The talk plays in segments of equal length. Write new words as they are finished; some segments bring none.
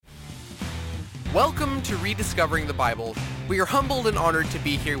Welcome to Rediscovering the Bible. We are humbled and honored to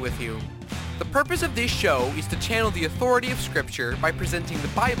be here with you. The purpose of this show is to channel the authority of Scripture by presenting the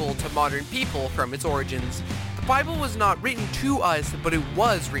Bible to modern people from its origins. The Bible was not written to us, but it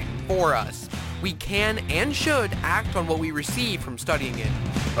was written for us. We can and should act on what we receive from studying it.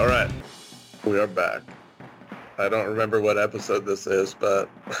 All right, we are back. I don't remember what episode this is, but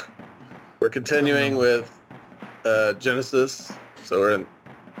we're continuing with Genesis. So we're in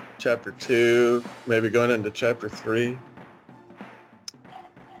chapter 2, maybe going into chapter 3.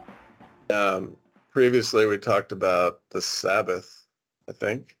 Previously we talked about the Sabbath, I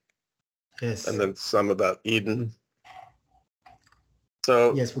think. Yes. And then some about Eden.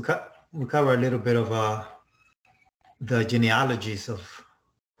 So yes, we cover a little bit of the genealogies of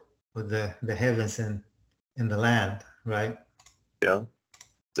the heavens and the land, right? yeah,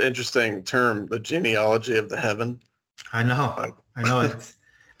 it's an interesting term, the genealogy of the heaven. I know.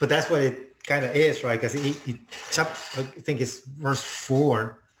 But that's what it kind of is, right? Because I think it's verse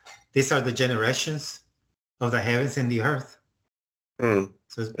 4. These are the generations of the heavens and the earth. So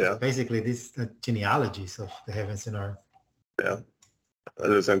it's basically these the genealogies of the heavens and earth. Yeah,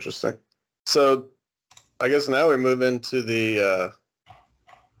 that is interesting. So I guess now we move into the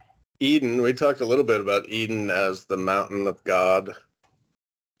Eden. We talked a little bit about Eden as the mountain of God.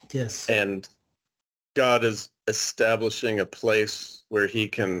 Yes. And God is establishing a place where he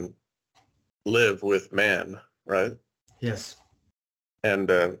can live with man, right? Yes.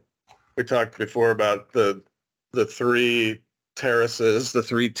 And we talked before about the three terraces, the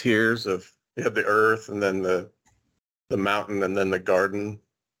three tiers of, you have the earth and then the mountain and then the garden.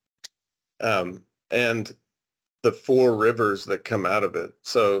 And the 4 rivers that come out of it.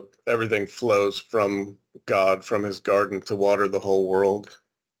 So everything flows from God, from his garden to water the whole world.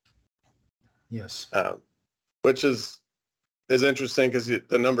 Yes. Which is interesting because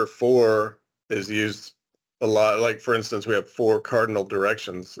the number 4 is used a lot. Like, for instance, we have 4 cardinal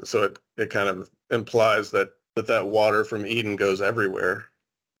directions. So it kind of implies that water from Eden goes everywhere,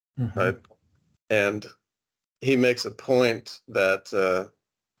 right? And he makes a point that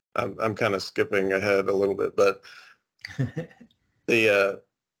I'm kind of skipping ahead a little bit, but the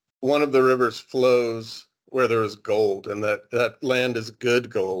one of the rivers flows where there is gold, and that land is good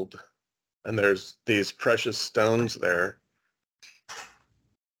gold, and there's these precious stones there.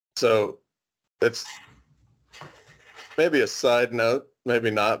 So it's maybe a side note, maybe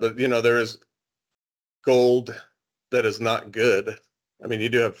not, but there is gold that is not good. I mean, you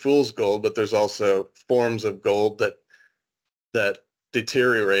do have fool's gold, but there's also forms of gold that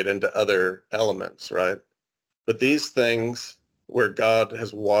deteriorate into other elements, right? But these things where God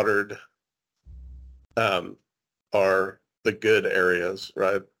has watered are the good areas,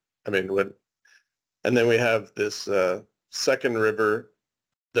 right? I mean, and then we have this second river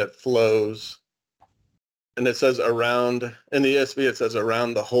that flows, and it says around, in the ESV it says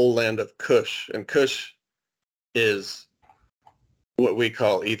around the whole land of Cush, and Cush is what we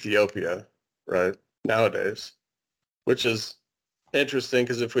call Ethiopia, right, nowadays, which is interesting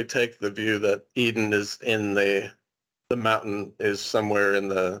because if we take the view that Eden is in the mountain is somewhere in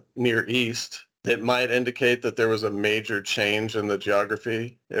the Near East, it might indicate that there was a major change in the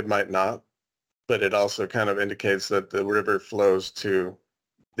geography. It might not, but it also kind of indicates that the river flows to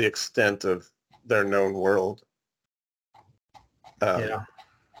the extent of their known world. And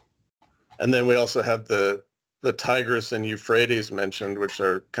then we also have the Tigris and Euphrates mentioned, which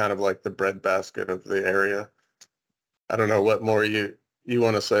are kind of like the breadbasket of the area. I don't know what more you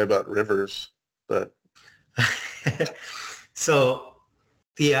want to say about rivers, but so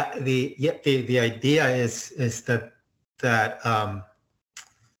the idea is that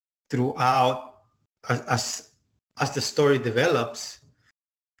throughout as the story develops,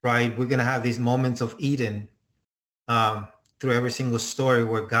 right, we're gonna have these moments of Eden through every single story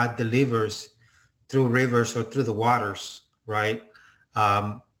where God delivers through rivers or through the waters, right?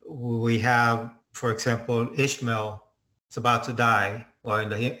 We have, for example, Ishmael is about to die, or in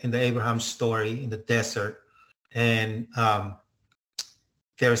the Abraham story in the desert, and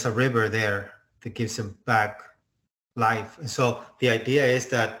there's a river there that gives him back life. And so the idea is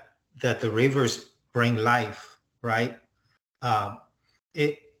that the rivers bring life, right? And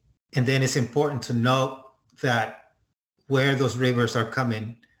then it's important to note that where those rivers are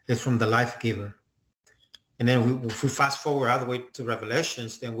coming is from the life giver. And then if we fast forward all the way to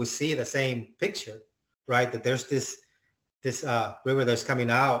Revelations, then we see the same picture, right? That there's this river that's coming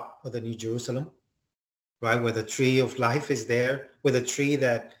out of the New Jerusalem, right? Where the tree of life is there, with a tree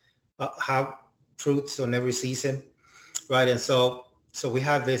that have fruits on every season, right? And so we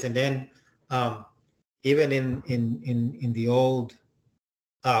have this, and then even in the old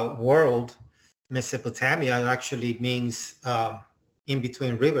world, Mesopotamia actually means in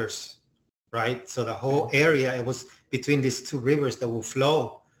between rivers, right? So the whole area, it was between these two rivers that will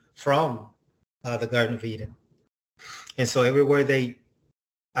flow from the Garden of Eden. And so everywhere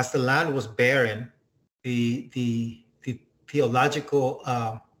as the land was barren, the theological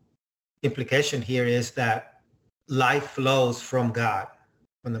implication here is that life flows from God,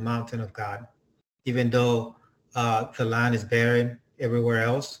 from the mountain of God. Even though the land is barren everywhere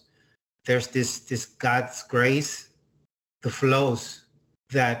else, there's this God's grace, the flows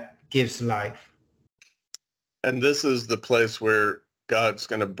that gives life. And this is the place where God's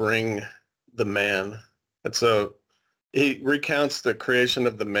going to bring the man. And so he recounts the creation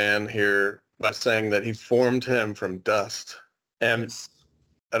of the man here by saying that he formed him from dust. And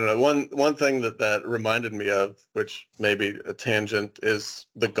I don't know, one thing that reminded me of, which may be a tangent, is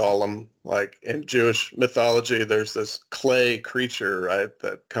the golem. Like in Jewish mythology, there's this clay creature, right,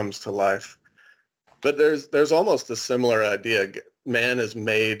 that comes to life. But there's almost a similar idea. Man is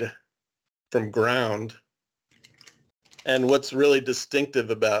made from ground. And what's really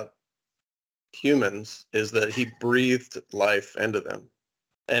distinctive about humans is that he breathed life into them,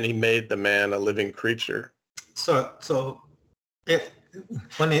 and he made the man a living creature. So if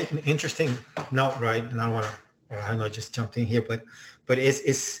one interesting note, right? And I know I just jumped in here, but it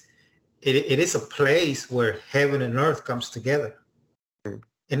is a place where heaven and earth comes together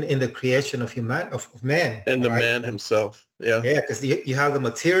in the creation of man. And the right? man himself. Yeah. Yeah, because you have the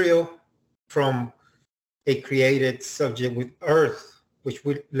material from a created subject with earth, which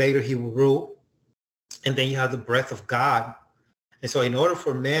later he will rule. And then you have the breath of God. And so in order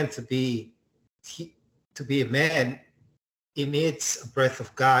for man to be a man, it needs a breath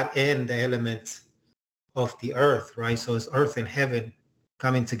of God and the elements of the earth, right? So it's earth and heaven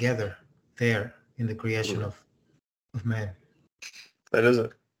coming together there in the creation of man. That is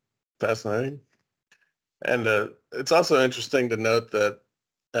fascinating. And it's also interesting to note that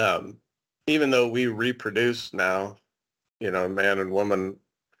even though we reproduce now, man and woman,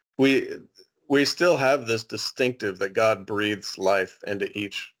 we still have this distinctive that God breathes life into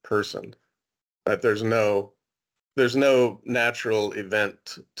each person. That there's no natural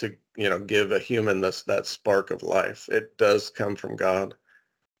event to give a human that spark of life. It does come from God.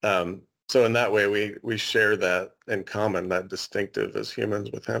 So in that way, we share that in common, that distinctive as humans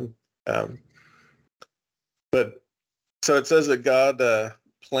with him. But so it says that God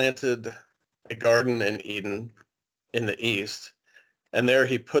planted a garden in Eden in the east, and there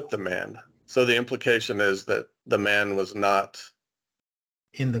he put the man. So the implication is that the man was not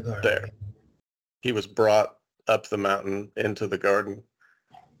in the garden there. He was brought up the mountain into the garden,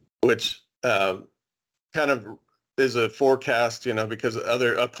 which kind of is a forecast, because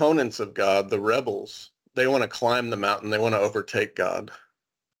other opponents of God, the rebels, they want to climb the mountain. They want to overtake God.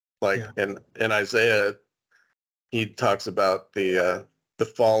 Like in Isaiah, he talks about the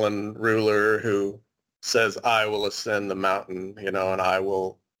fallen ruler who says, I will ascend the mountain, and I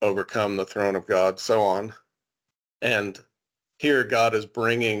will overcome the throne of God, so on. And here God is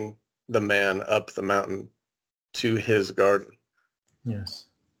bringing the man up the mountain to his garden. Yes.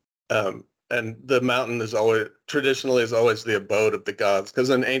 And the mountain is always the abode of the gods, because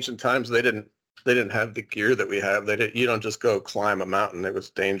in ancient times they didn't have the gear that we have. You don't just go climb a mountain. It was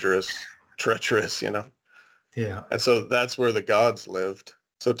dangerous, treacherous, Yeah. And so that's where the gods lived.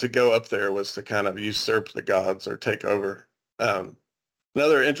 So to go up there was to kind of usurp the gods or take over.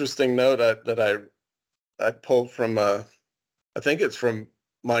 Another interesting note that I pulled from, I think it's from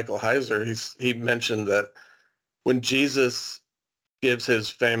Michael Heiser. He mentioned that when Jesus gives his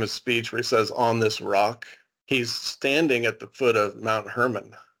famous speech where he says, on this rock, he's standing at the foot of Mount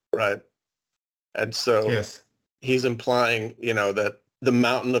Hermon, right? And so he's implying, that the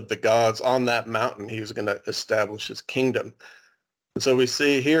mountain of the gods, on that mountain, he was going to establish his kingdom. And so we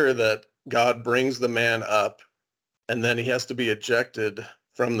see here that God brings the man up, and then he has to be ejected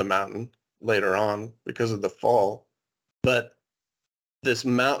from the mountain later on because of the fall. But this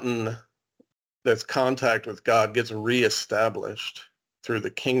mountain that's contact with God gets reestablished through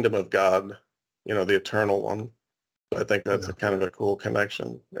the kingdom of God, the eternal one. I think that's a kind of a cool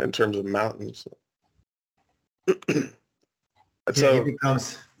connection in terms of mountains. It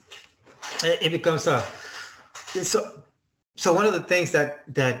becomes so one of the things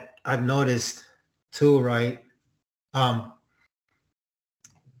that I've noticed too, right?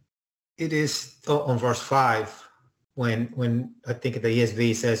 It is on verse 5 when I think the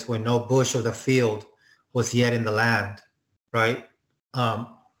ESV says, when no bush of the field was yet in the land, right?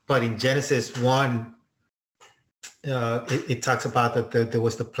 But in Genesis 1, it talks about that there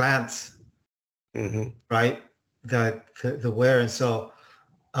was the plants, right? The where, and so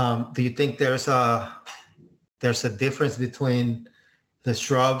Do you think there's a difference between the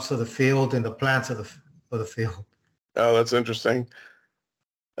shrubs of the field and the plants of the field? Oh, that's interesting.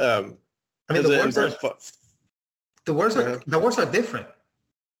 I mean, Is it in verse the words are different,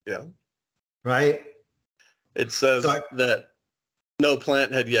 Yeah. right? It says that no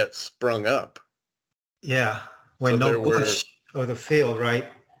plant had yet sprung up. Yeah, when So no bush of the field,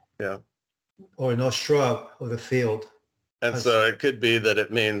 right? Yeah. Or no shrub of the field. And so it could be that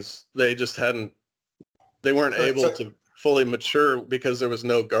it means they just they weren't able to fully mature because there was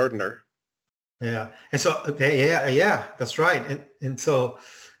no gardener. Yeah. And so, yeah, that's right. And so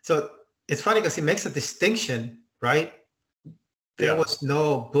it's funny because he makes a distinction, right? There was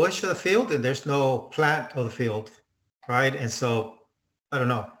no bush of the field and there's no plant of the field, right? And so, I don't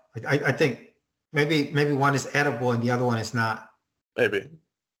know. I think maybe one is edible and the other one is not. Maybe.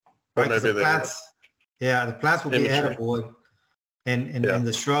 Right? Maybe the plants, the plants will be edible and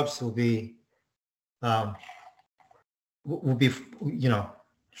the shrubs will be,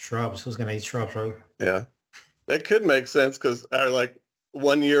 shrubs. Who's going to eat shrubs, right? Yeah. That could make sense because like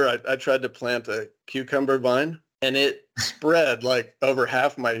 1 year I tried to plant a cucumber vine and it spread like over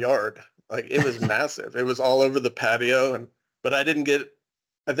half my yard. Like it was massive. It was all over the patio but I didn't get,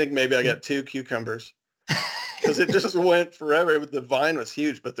 I think maybe I got 2 cucumbers because it just went forever. The vine was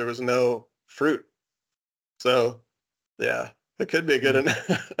huge, but there was no fruit. So yeah, it could be a good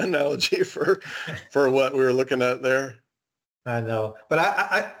analogy for what we were looking at there. I know, but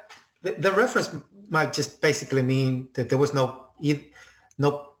the reference might just basically mean that there was no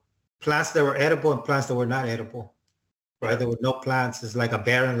plants that were edible and plants that were not edible, right? There were no plants. It's like a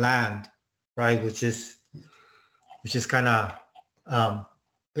barren land, right? Which is kind of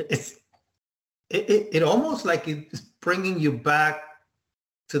it almost like it's bringing you back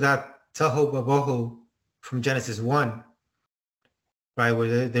to that Tohu Bohu from Genesis 1, right?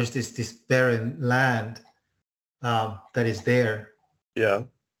 Where there's this barren land that is there. Yeah.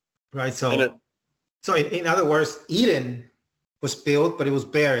 Right. So in other words, Eden was built, but it was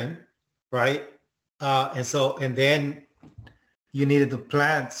barren, right? And then you needed the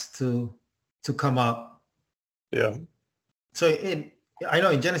plants to come up. Yeah. So I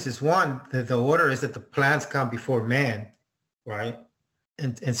know in Genesis 1, the order is that the plants come before man, right?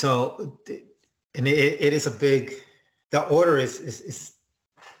 And so it is a big, the order is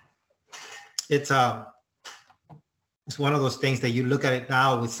it's one of those things that you look at it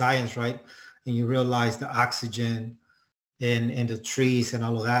now with science, right? And you realize the oxygen and the trees and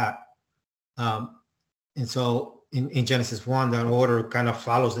all of that. And so in Genesis 1, that order kind of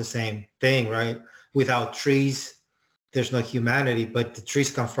follows the same thing, right? Without trees, there's no humanity, but the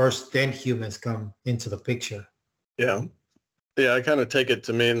trees come first, then humans come into the picture. Yeah. Yeah, I kind of take it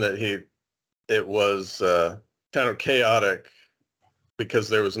to mean that it was kind of chaotic because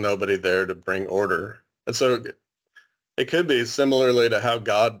there was nobody there to bring order. And so it could be similarly to how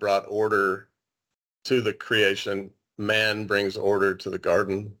God brought order to the creation. Man brings order to the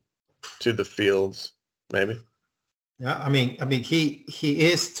garden, to the fields, maybe. Yeah, I mean, he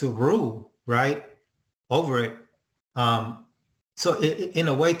is to rule, right, over it. So in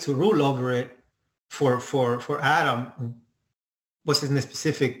a way, to rule over it for Adam wasn't a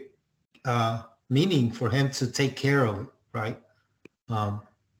specific meaning for him to take care of it, right?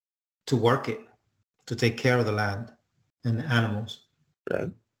 To work it, to take care of the land and the animals.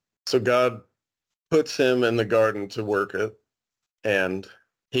 Right. So God puts him in the garden to work it, and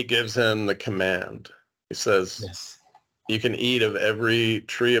he gives him the command. He says, yes, you can eat of every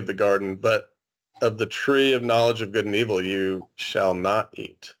tree of the garden, but of the tree of knowledge of good and evil you shall not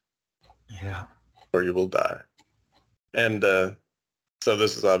eat. Yeah. Or you will die. And so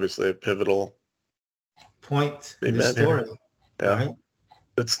this is obviously a pivotal point in the story. Yeah. Right?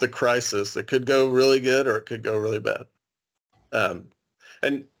 It's the crisis. It could go really good or it could go really bad. And,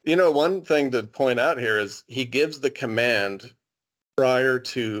 one thing to point out here is he gives the command prior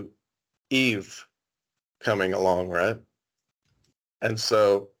to Eve coming along, right? And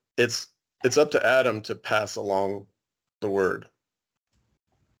so it's up to Adam to pass along the word.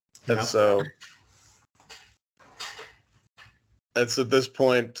 And Yeah. so it's at this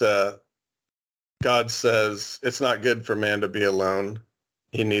point, God says it's not good for man to be alone.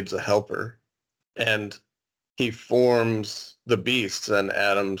 He needs a helper. And he forms the beasts, and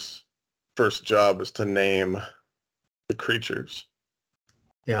Adam's first job is to name the creatures.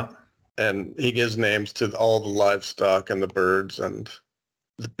 Yeah. And he gives names to all the livestock and the birds and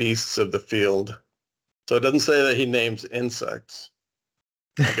the beasts of the field. So it doesn't say that he names insects.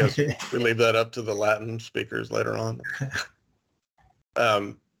 I guess we leave that up to the Latin speakers later on.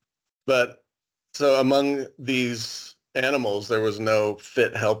 But so among these animals, there was no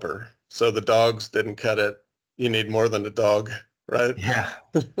fit helper. So the dogs didn't cut it. You need more than a dog, right? Yeah.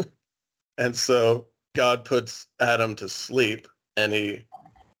 And so God puts Adam to sleep and he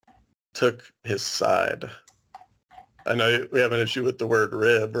took his side. I know we have an issue with the word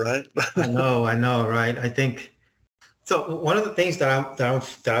rib, right? I know, right? I think so. One of the things that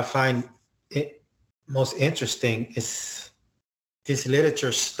I find most interesting is this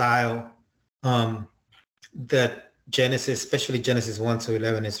literature style that Genesis, especially Genesis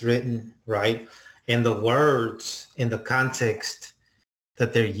 1-11, is written, right? And the words in the context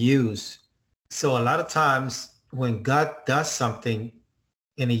that they're used. So a lot of times when God does something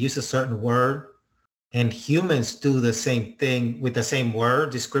and he uses a certain word and humans do the same thing with the same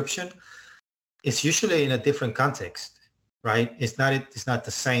word description, it's usually in a different context, right? It's not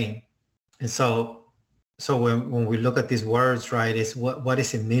the same. And so when we look at these words, right, it's what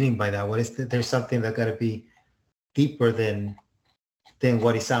is it meaning by that? There's something that got to be deeper than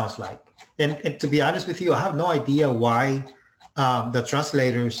what it sounds like. And to be honest with you, I have no idea why the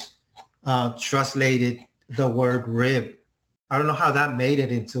translators translated the word rib. I don't know how that made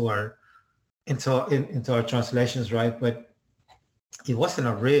it into our translations, right? But it wasn't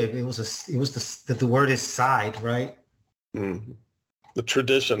a rib. It was the word is side, right? Mm. The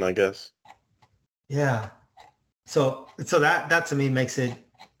tradition, I guess. Yeah. So that to me makes it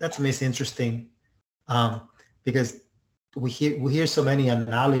interesting, because we hear so many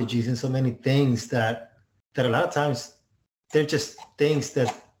analogies and so many things that a lot of times they're just things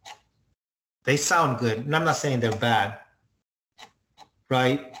that they sound good. And I'm not saying they're bad,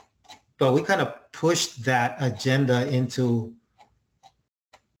 right? But we kind of push that agenda into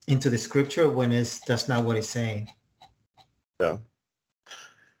the scripture when that's not what it's saying. Yeah.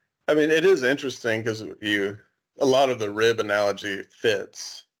 I mean, it is interesting because a lot of the rib analogy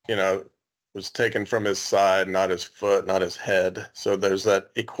fits, was taken from his side, not his foot, not his head. So there's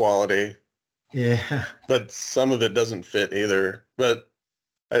that equality. Yeah. But some of it doesn't fit either. But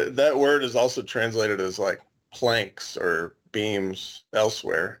that word is also translated as like planks or beams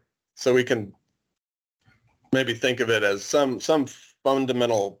elsewhere. So we can maybe think of it as some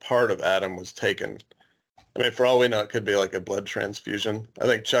fundamental part of Adam was taken. I mean, for all we know, it could be like a blood transfusion. I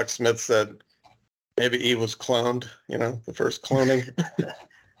think Chuck Smith said maybe Eve was cloned, the first cloning.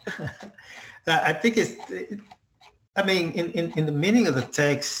 I think in the meaning of the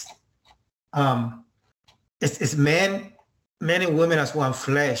text, it's men and women as one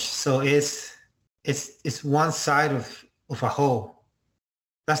flesh. So it's one side of a whole.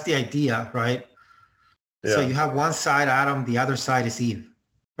 That's the idea, right? Yeah. So you have one side Adam, the other side is Eve,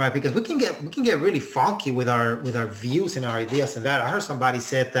 right? Because we can get really funky with our views and our ideas and that. I heard somebody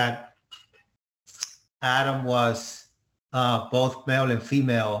said that Adam was both male and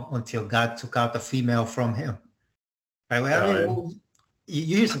female until God took out the female from him. Right? Well,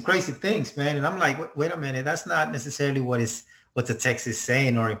 you hear some crazy things, man, and I'm like, wait a minute, that's not necessarily what the text is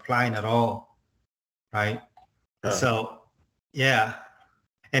saying or implying at all, right? So, yeah,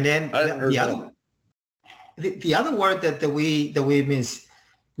 and then the other word that we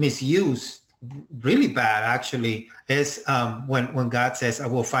misuse really bad actually is when God says, "I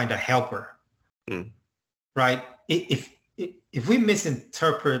will find a helper," right? If we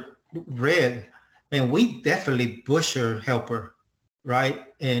misinterpret rib, then we definitely butcher helper, right?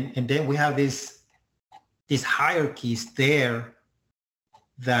 And then we have these hierarchies there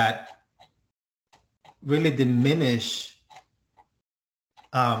that really diminish,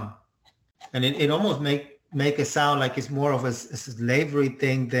 and it almost make it sound like it's more of a slavery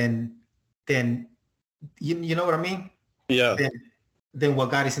thing than you know what I mean? Yeah. Than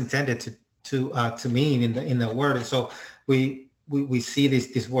what God is intended to mean in the word. And so we see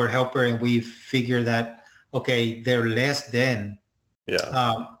this word helper and we figure that, okay, they're less than.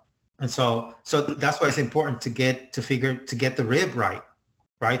 Yeah. And so that's why it's important to get the rib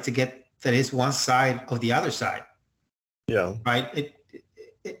right? To get that is one side of the other side. Yeah. Right.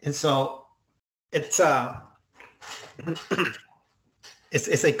 And so it's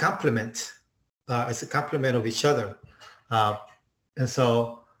it's a complement. It's a complement of each other. And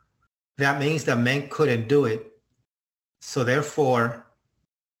so that means that men couldn't do it. So therefore,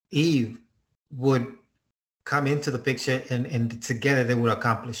 Eve would come into the picture and together they would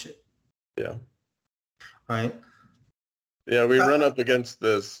accomplish it. Yeah. Right. Yeah, we run up against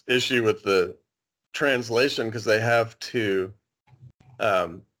this issue with the translation because they have to,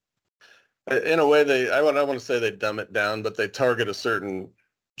 in a way, I want to say they dumb it down, but they target a certain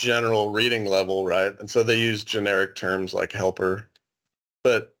general reading level, right? And so they use generic terms like helper.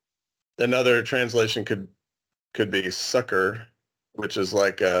 But another translation could be sucker, which is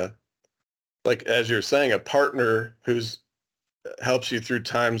like like, as you're saying, a partner who's helps you through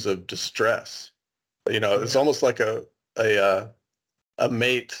times of distress. It's almost like a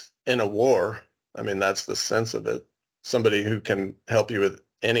mate in a war. I mean, that's the sense of it. Somebody who can help you with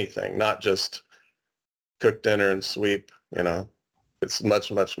anything, not just cook dinner and sweep. It's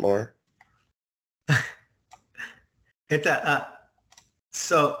much, much more.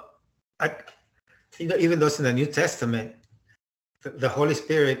 So, even though it's in the New Testament, the Holy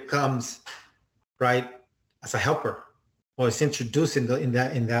Spirit comes, right, as a helper, or it's introduced in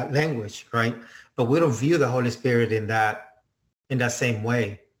that language, right? But we don't view the Holy Spirit in that same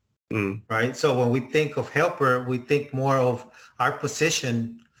way, right? So when we think of helper, we think more of our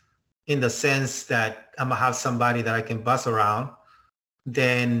position in the sense that I'm gonna have somebody that I can buzz around,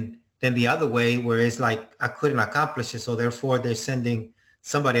 than the other way where it's like I couldn't accomplish it, so therefore they're sending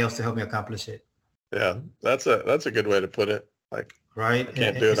somebody else to help me accomplish it. Yeah, that's a good way to put it. Like, right, I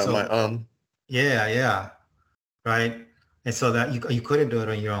can't do it on my own. Yeah, right. And so that you couldn't do it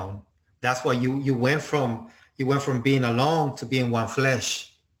on your own. That's why you went from being alone to being one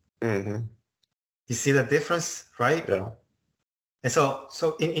flesh. Mm-hmm. You see the difference, right? Yeah. And so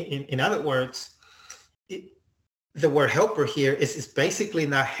in other words, the word helper here is basically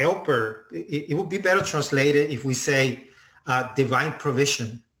not helper. It would be better translated if we say divine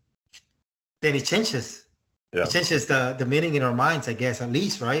provision. Then it changes. Yeah. It changes the meaning in our minds, I guess, at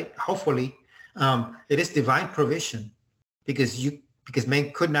least, right? Hopefully, it is divine provision because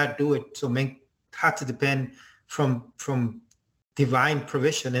men could not do it, so men had to depend from divine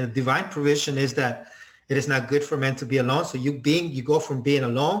provision. And divine provision is that it is not good for men to be alone. So you go from being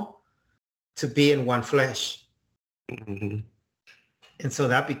alone to being one flesh. Mm-hmm. And so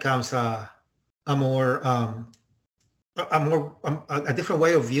that becomes a different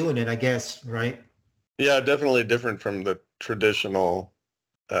way of viewing it, I guess, right? Yeah, definitely different from the traditional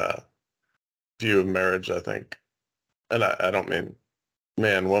view of marriage, I think. And I don't mean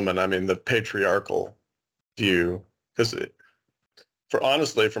man, woman. I mean the patriarchal view. Because for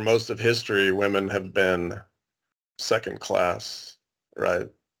most of history, women have been second class, right?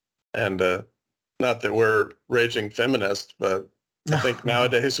 And not that we're raging feminists, but I think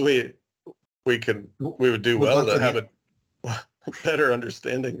nowadays we would do well to have a better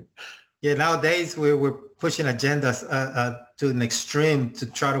understanding. Yeah, nowadays we're pushing agendas to an extreme to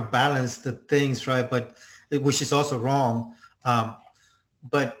try to balance the things, right? But which is also wrong.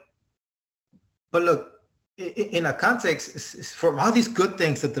 But look, in a context, it's from all these good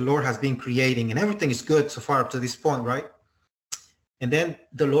things that the Lord has been creating, and everything is good so far up to this point, right? And then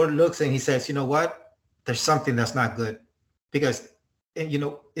the Lord looks and he says, you know what? There's something that's not good, because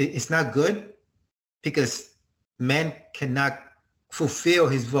it's not good because man cannot fulfill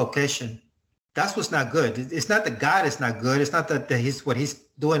his vocation. That's what's not good. It's not that God is not good. It's not that what he's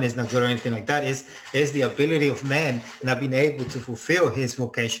doing is not good or anything like that. It's the ability of man not being able to fulfill his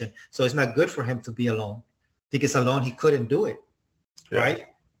vocation. So it's not good for him to be alone, because alone he couldn't do it, right?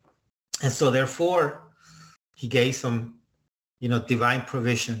 And so therefore he gave some, divine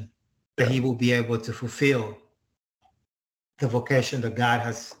provision that he will be able to fulfill the vocation that God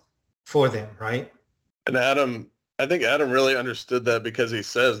has for them, right? And I think Adam really understood that, because he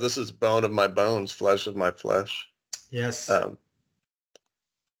says, this is bone of my bones, flesh of my flesh. Yes.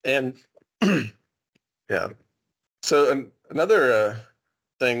 And yeah. So another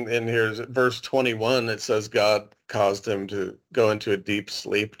thing in here is verse 21. It says God caused him to go into a deep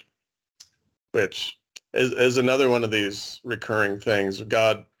sleep, which is another one of these recurring things.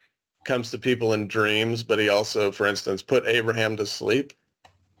 God comes to people in dreams, but he also, for instance, put Abraham to sleep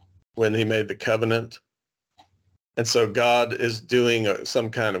when he made the covenant. And so God is doing some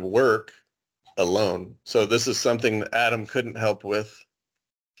kind of work alone. So this is something that Adam couldn't help with.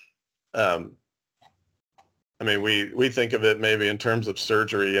 I mean, we think of it maybe in terms of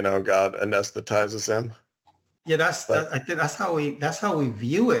surgery, God anesthetizes him. Yeah, I think that's how we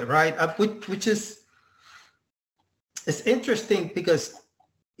view it, right? Which is, it's interesting because,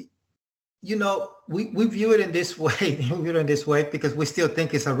 we view it in this way. We view it in this way because we still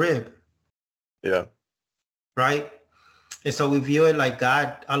think it's a rib. Yeah. Right? And so we view it like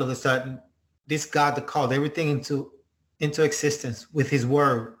God, all of a sudden, this God that called everything into existence with his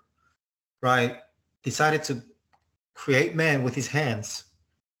word, right, decided to create man with his hands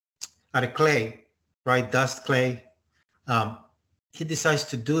out of clay, right, dust, clay. He decides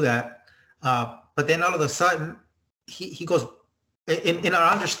to do that. But then all of a sudden, he goes, in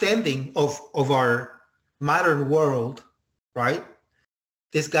our understanding of our modern world, right,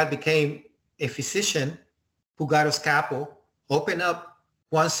 this God became a physician who got a scalpel, opened up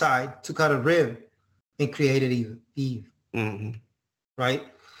one side, took out a rib, and created Eve. Mm-hmm. Right?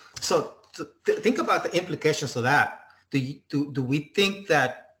 So think about the implications of that. Do we think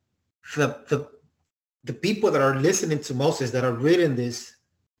that the people that are listening to Moses, that are reading this,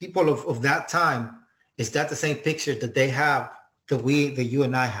 people of that time, is that the same picture that they have, that you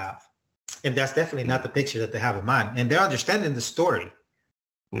and I have? And that's definitely not the picture that they have in mind. And they're understanding the story.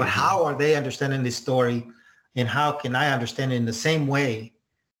 But how are they understanding this story? And how can I understand it in the same way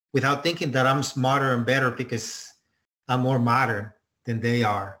without thinking that I'm smarter and better because I'm more modern than they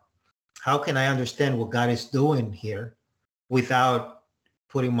are? How can I understand what God is doing here without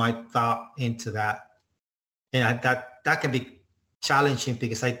putting my thought into that? And that can be challenging,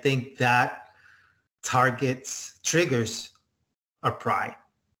 because I think that triggers our pride.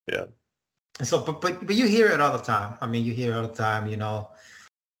 Yeah. And so, but you hear it all the time. I mean, you hear it all the time,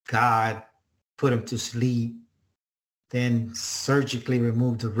 God put him to sleep, then surgically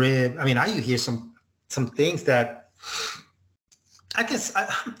removed the rib. I mean, you hear some things that I guess,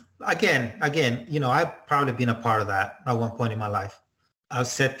 again, I've probably been a part of that at one point in my life. I've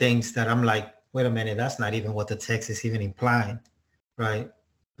said things that I'm like, wait a minute, that's not even what the text is even implying, right?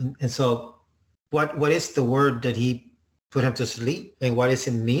 And so what is the word that he put him to sleep, and what does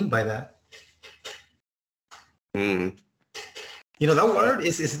it mean by that? That word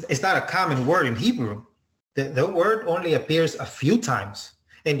is not a common word in Hebrew. The word only appears a few times.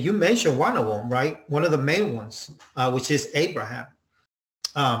 And you mentioned one of them, right? One of the main ones, which is Abraham.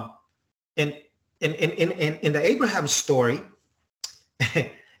 And in the Abraham story,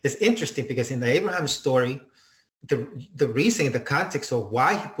 it's interesting, because in the Abraham story, the reason, the context of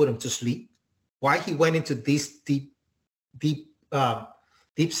why he put him to sleep, why he went into this deep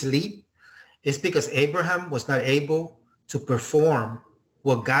sleep, is because Abraham was not able to perform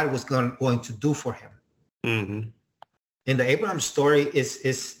what God was going to do for him. In the Abraham story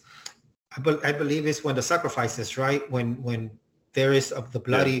I believe is when the sacrifices, right? When there is the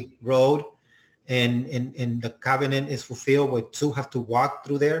bloody road, and the covenant is fulfilled, where two have to walk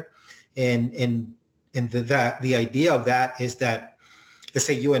through there. And the idea of that is that, let's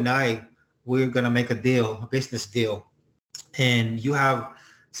say you and I, we're going to make a business deal, and you have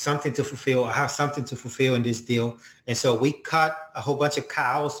something to fulfill. I have something to fulfill in this deal. And so we cut a whole bunch of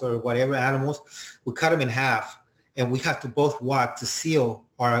cows or whatever animals. We cut them in half, and we have to both walk to seal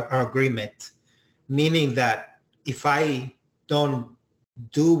our agreement. Meaning that if I don't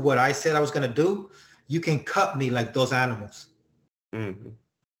do what I said I was going to do, you can cut me like those animals.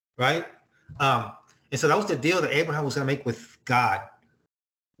 Right? And so that was the deal that Abraham was going to make with God.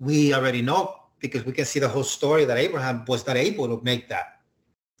 We already know, because we can see the whole story, that Abraham was not able to make that.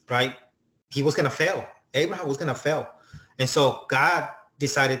 Right? He was going to fail. Abraham was going to fail. And so God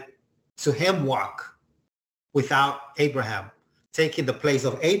decided to him walk without Abraham, taking the place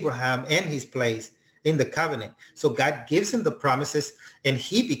of Abraham and his place in the covenant. So God gives him the promises, and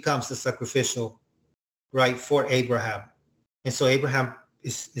he becomes the sacrificial, right, for Abraham. And so Abraham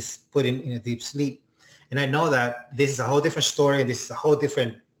is put in a deep sleep. And I know that this is a whole different story, and this is a whole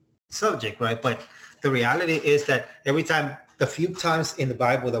different subject, right? But the reality is that the few times in the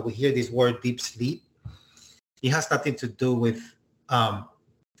Bible that we hear this word deep sleep, it has nothing to do with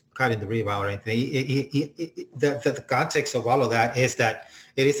cutting the rib out or anything. The context of all of that is that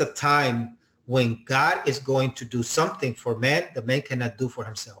it is a time when God is going to do something for man that man cannot do for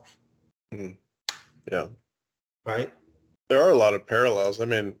himself. Yeah. Right? There are a lot of parallels. I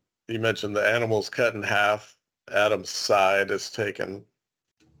mean, you mentioned the animals cut in half. Adam's side is taken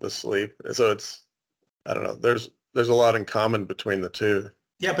to sleep. So it's, I don't know. There's a lot in common between the two.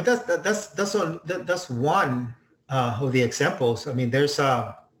 Yeah, but that's one of the examples. I mean, there's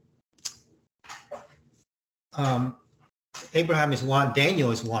Abraham is one,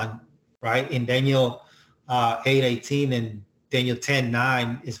 Daniel is one, right? In Daniel 8:18 and Daniel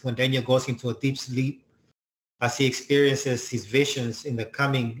 10:9 is when Daniel goes into a deep sleep as he experiences his visions in the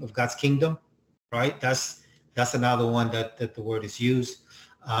coming of God's kingdom, right? That's another one that the word is used.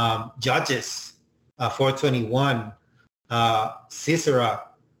 Judges 4:21, Sisera,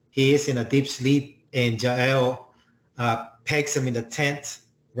 he is in a deep sleep, and Jael pegs him in the tent,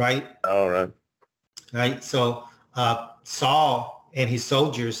 right? All right. Right. So Saul and his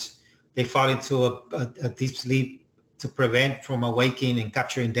soldiers, they fall into a deep sleep to prevent from awaking and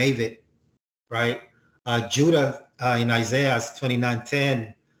capturing David, right? Judah in Isaiah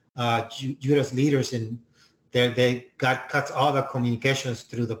 29:10, Judah's leaders, and God cuts all the communications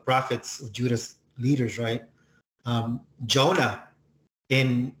through the prophets of Judah's leaders, right? Jonah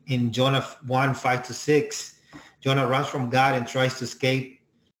in Jonah 1:5-6, Jonah runs from God and tries to escape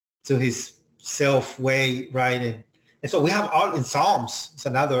to his self way, right? And so we have all in Psalms. It's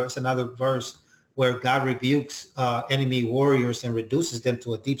another verse where God rebukes enemy warriors and reduces them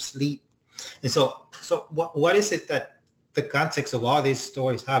to a deep sleep. And so what is it that the context of all these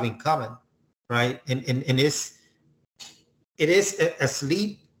stories have in common, right? And it is a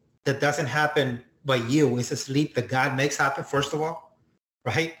sleep that doesn't happen by you. It's a sleep that God makes happen, first of all,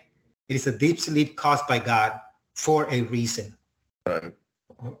 right? It is a deep sleep caused by God for a reason,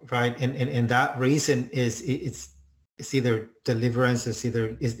 right? And that reason is it's either deliverance,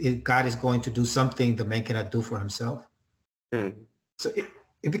 God is going to do something the man cannot do for himself. So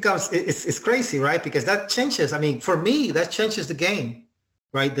it becomes, it's crazy, right? Because that changes, I mean, for me, that changes the game,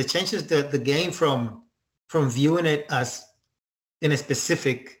 right? That changes the game from viewing it as in a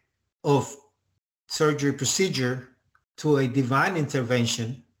specific of surgery procedure to a divine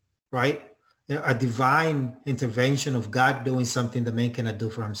intervention, right? A divine intervention of God doing something the man cannot do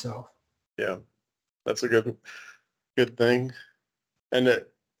for himself. Yeah, that's a good thing. And I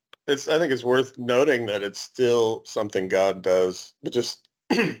think it's worth noting that it's still something God does, but just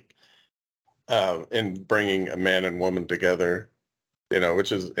in bringing a man and woman together,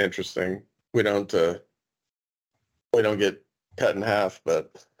 which is interesting. We don't get cut in half,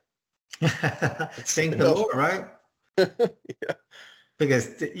 but thank the Lord, right? Yeah.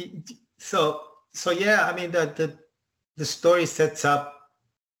 Because so yeah, I mean the story sets up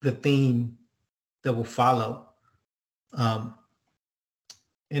the theme that will follow, and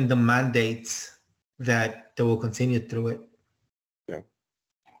the mandates that will continue through it. Yeah.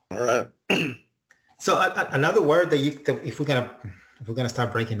 All right. So another word that if we're gonna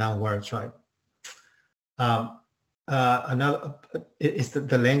start breaking down words, right? Another is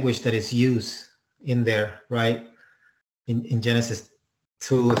the language that is used in there, right? In Genesis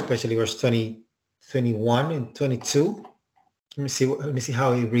 2, especially verse 20, 21 and 22. Let me see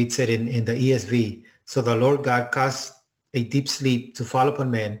how he reads it in the ESV. So the Lord God caused a deep sleep to fall upon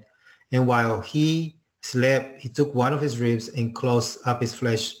man, and while he slept, he took one of his ribs and closed up his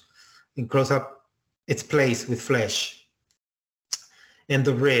flesh, and closed up its place with flesh. And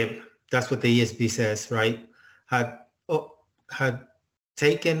the rib, that's what the ESV says, right? Had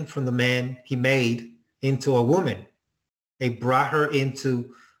taken from the man he made into a woman. They brought her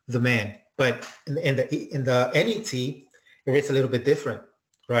into the man. But in the NET, it's a little bit different,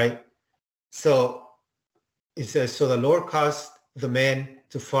 right? So it says, so the Lord caused the man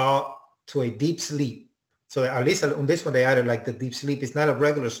to fall to a deep sleep. So at least on this one, they added like the deep sleep. It's not a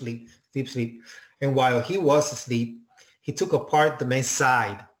regular sleep, deep sleep. And while he was asleep, he took apart the man's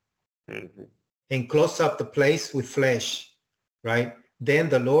side and closed up the place with flesh, right? Then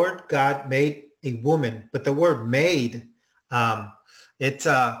the Lord God made a woman, but the word made, it's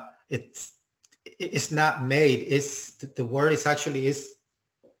not made. It's the word is actually is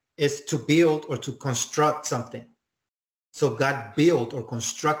to build or to construct something. So God built or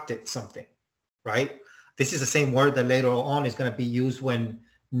constructed something, right? This is the same word that later on is going to be used when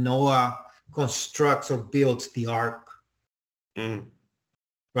Noah constructs or builds the ark,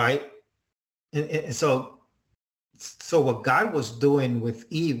 right? And so what God was doing with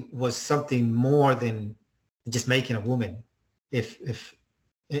Eve was something more than just making a woman.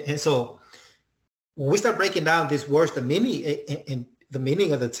 And so when we start breaking down these words, the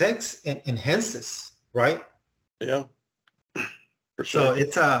meaning of the text enhances, right? Yeah, for sure.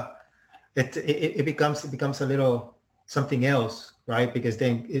 So it becomes a little something else, right? Because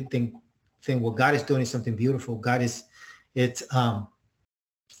then what God is doing is something beautiful. God is it's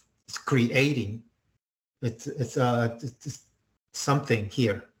creating. It's something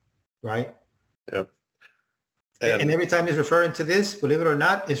here, right? Yep. And every time he's referring to this, believe it or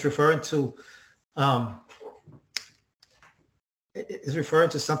not, it's referring to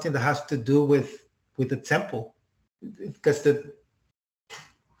something that has to do with the temple, because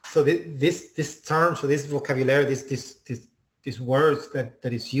this term, so this vocabulary, these words that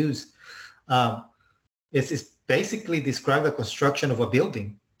is used, is basically describe the construction of a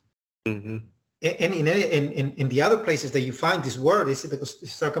building. Mm-hmm. And in the other places that you find this word,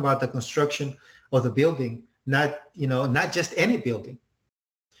 it's talk about the construction of the building, not just any building.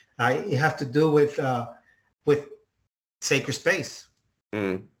 It have to do with sacred space,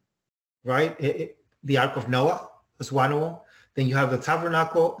 right? The Ark of Noah was one of them. Then you have the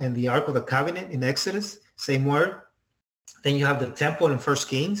tabernacle and the Ark of the Covenant in Exodus, same word. Then you have the temple in First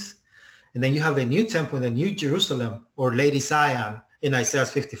Kings, and then you have the new temple in the New Jerusalem or Lady Zion in Isaiah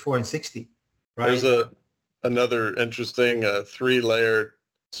 54 and 60. Right? There's another interesting 3-layered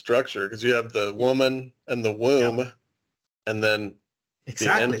structure, because you have the woman and the womb, and then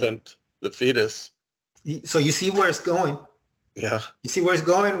the infant, the fetus. So you see where it's going. Yeah. You see where it's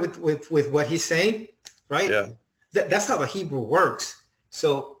going with what he's saying, right? Yeah. That's how the Hebrew works.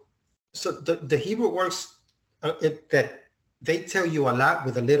 So the Hebrew works that they tell you a lot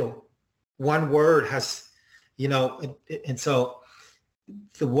with a little. one word has, and so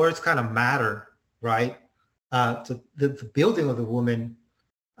the words kind of matter, right? So the building of the woman,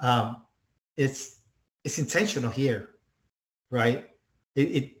 it's intentional here, right?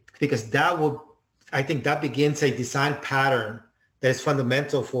 Because I think that begins a design pattern that is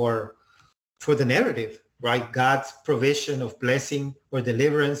fundamental for the narrative, right? God's provision of blessing or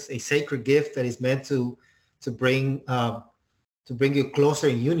deliverance, a sacred gift that is meant to bring you closer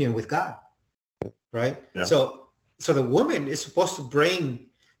in union with God, right? Yeah. So the woman is supposed to bring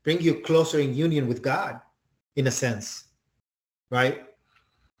you closer in union with God, in a sense, right?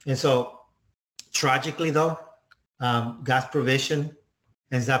 And so tragically, though, God's provision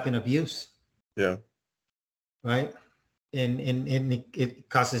ends up in abuse. Yeah. Right. And it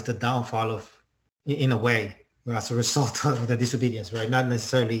causes the downfall of, in a way, as a result of the disobedience, right? Not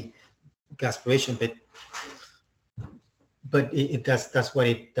necessarily God's provision, but that's what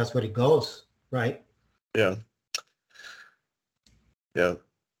it goes, right? Yeah. Yeah.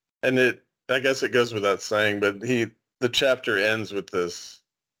 And I guess it goes without saying, but the chapter ends with this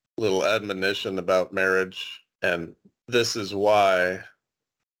little admonition about marriage, and this is why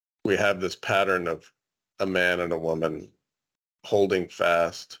we have this pattern of a man and a woman holding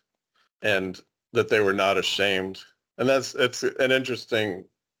fast, and that they were not ashamed. And it's an interesting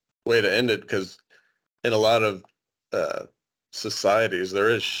way to end it, because in a lot of societies there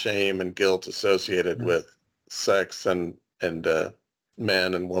is shame and guilt associated with sex and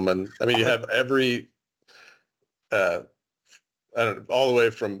man and woman. I mean, you have every I don't know, all the way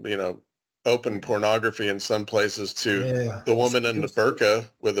from open pornography in some places to the woman in the burqa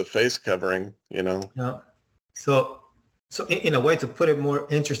with a face covering. Yeah. So in a way, to put it more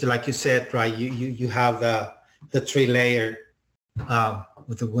interesting, like you said, right? You have the 3 layer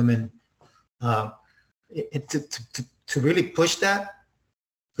with the women. To really push that,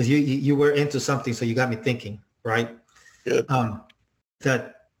 because you were into something, so you got me thinking, right? Good.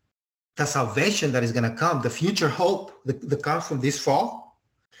 That salvation that is going to come, the future hope that comes from this fall,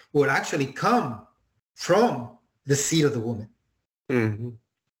 will actually come from the seed of the woman. Mm-hmm.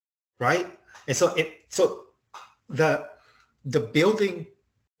 Right? And so the building,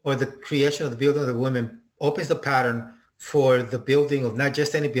 or the creation of the building of the woman, opens the pattern for the building of not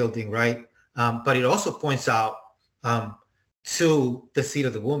just any building, right? But it also points out to the seed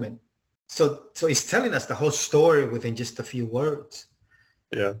of the woman. So it's telling us the whole story within just a few words.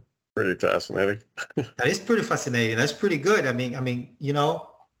 Yeah, pretty fascinating. That is pretty fascinating. That's pretty good. I mean,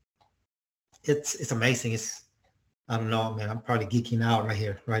 it's amazing. I don't know, man. I'm probably geeking out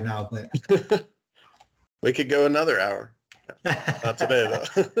right now, but we could go another hour. Not today,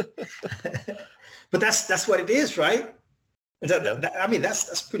 though. But that's what it is, right?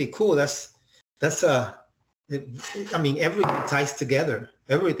 That's pretty cool. Everything ties together.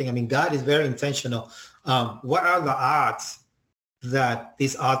 Everything. God is very intentional. What are the odds that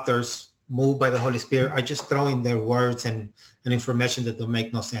these authors, moved by the Holy Spirit, are just throwing their words and information that don't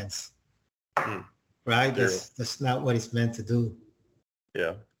make no sense? Right? Sure. That's not what it's meant to do.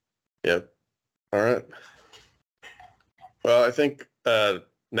 Yeah. Yep. All right. Well, I think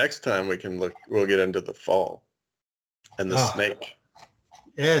next time we'll get into the fall and the snake.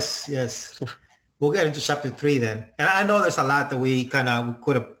 Yes. We'll get into chapter 3 then. And I know there's a lot that we could have,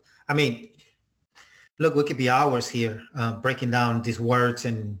 look, we could be hours here breaking down these words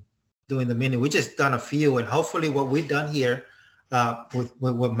and doing the meaning. We just done a few, and hopefully what we've done here with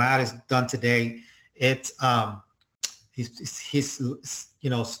what Matt has done today, it's his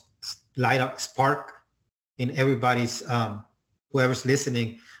light up spark in everybody's, whoever's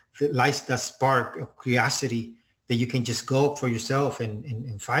listening, lights that spark of curiosity that you can just go for yourself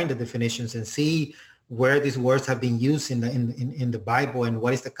and find the definitions and see where these words have been used in the Bible and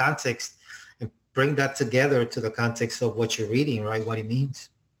what is the context, and bring that together to the context of what you're reading, right? What it means.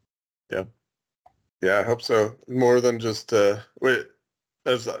 Yeah. Yeah, I hope so. More than just, as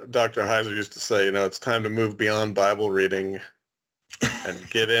Dr. Heiser used to say, it's time to move beyond Bible reading and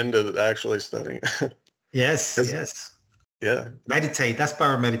get into actually studying. Yes. Yeah. Meditate. That's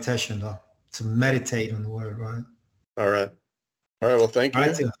part of meditation, though. To meditate on the word, right? All right. Well, thank you. All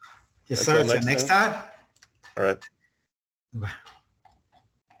right, yes, sir. Until next time. All right. Bye.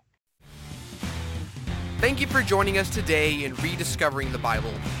 Thank you for joining us today in Rediscovering the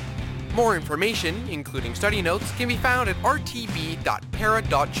Bible. More information, including study notes, can be found at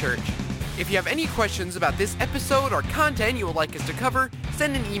rtb.para.church. If you have any questions about this episode or content you would like us to cover,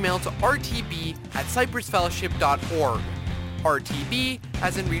 send an email to rtb@cypressfellowship.org. RTB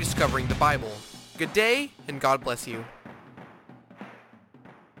as in Rediscovering the Bible. Good day, and God bless you.